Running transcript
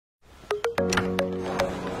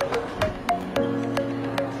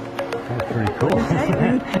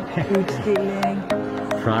utstilling.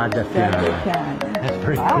 Fra det fjerne. That's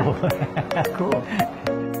pretty cool. Cool.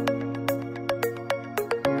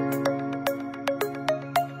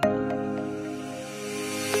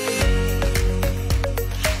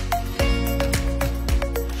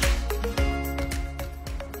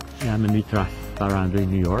 Ja, men vi traff hverandre i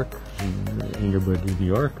New York, Inger bodde i New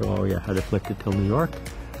York, og jeg hadde flyttet til New York.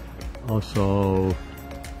 Og så,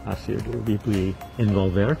 jeg sier du, vi ble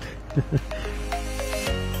involvert.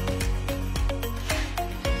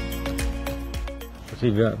 Så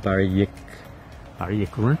vi bare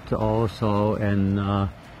gikk rundt, og så en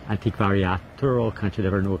antikvariater, og kanskje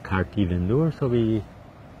det var noe kart i vinduer, så vi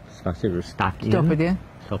stakk inn.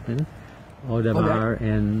 Stoppet inn. Og det var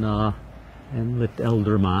en litt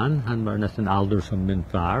eldre mann, han var nesten alder som min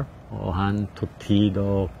far, og han tok tid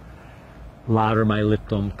å lære meg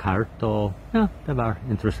litt om kart, og ja, det var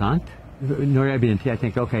interessant. Når jeg begynte, jeg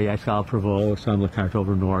tenkte, ok, jeg skal prøve å samle kart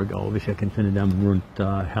over Norge, og hvis jeg kan finne dem rundt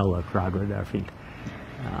Helle, Kragerø, det er fint.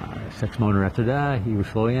 6 måneder etter det, i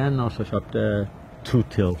Oslo igjen, og så kjøpte 2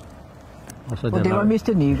 til. Og det var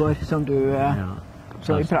Mr. Nygård som du,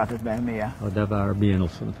 som vi pratet med mye. Og det var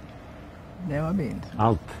begynnelsen. Det var begynnelsen.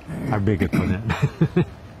 Alt er bygget på det.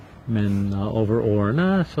 Men over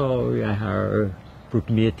årene så jeg har brukt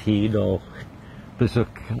mye tid og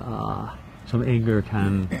besøk som Inger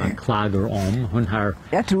kan klage om. Hun har...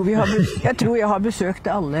 Jeg tror jeg har besøkt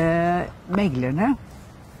alle meglerne.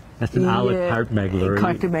 Nesten alle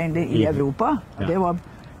kartmeglere i Europa. Ja. Det var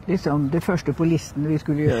liksom det første på listen vi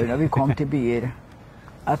skulle gjøre når vi kom til byer.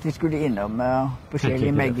 At vi skulle innom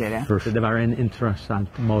forskjellige meglere. Det var en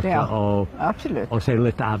interessant måte å se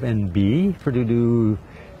litt av en by, fordi du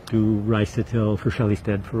reiste til forskjellige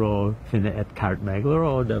steder for å finne et kartmegler,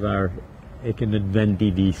 og det var ikke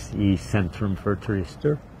nødvendigvis i sentrum for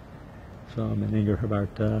turister. Så men Inger har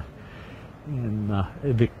vært en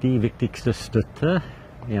viktigste støtte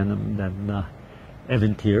gjennom den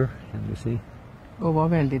eventyr, kan du si. Og var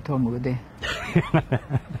veldig tålmodig.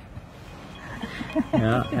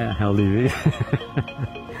 Ja, heldigvis.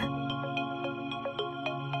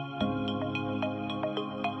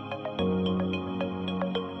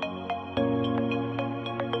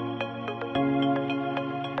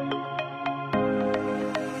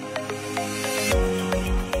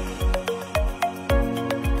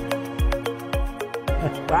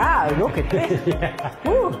 Wow, look at this. Yeah.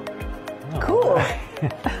 Cool.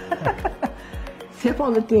 Se på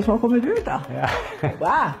alle de som har kommet ut da.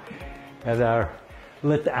 Wow. Ja, det er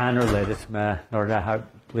litt annerledes med når det har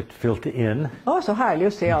blitt fylt inn. Så herlig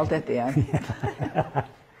å se alt dette igjen.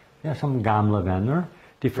 Ja, som gamle venner.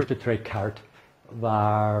 De første 3 kart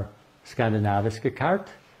var skandinaviske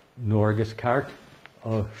kart, Norges kart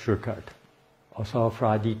og sjøkart. Og så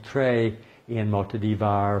fra de 3 i en måte de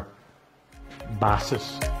var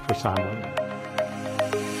basis for samlingen.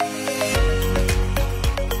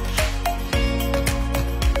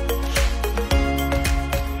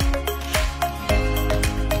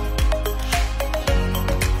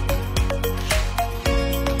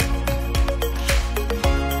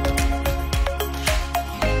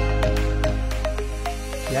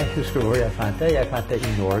 Jeg husker hvor jeg fant det. Jeg fant det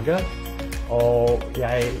i Norge, og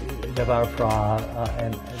det var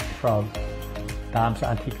fra Dams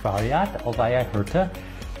antikvariat, og da jeg hørte,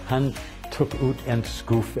 han tok ut en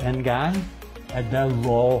skuff en gang. Det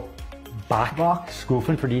lå bak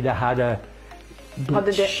skuffen, fordi det hadde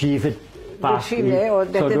skivet bak. Så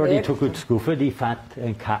da de tok ut skuffen, de fant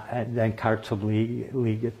en kart som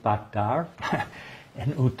ligget bak der.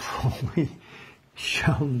 En utrolig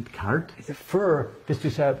sjelden kart. Før, hvis du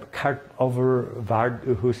ser kart over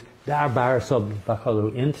verdas, det er bare som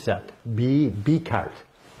innsett, bikart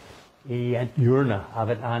i et hjørne av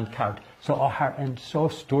et annet kart. Så å ha en så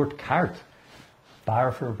stort kart,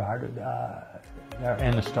 bare for verden, det er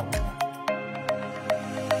enestående.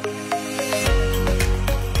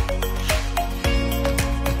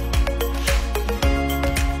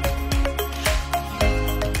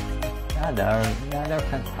 Ja, det er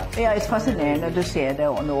fantastisk. Det er fascinerende å se det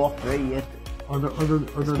nå oppe i et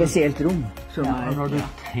spesielt rom. Når du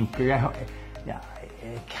tenker,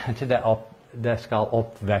 kanskje det skal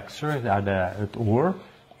oppvekse, er det et ord,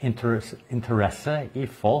 interesse i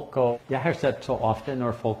folk. Og jeg har sett så ofte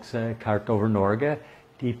når folk ser kart over Norge,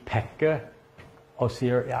 de peker og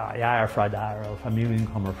sier, ja, jeg er fra der, og familien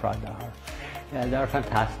kommer fra der. Ja, det er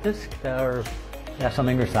fantastisk. Det er som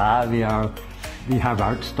Inger sa, vi har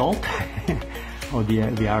vært stolt, og vi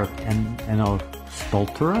er enda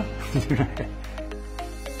stoltere.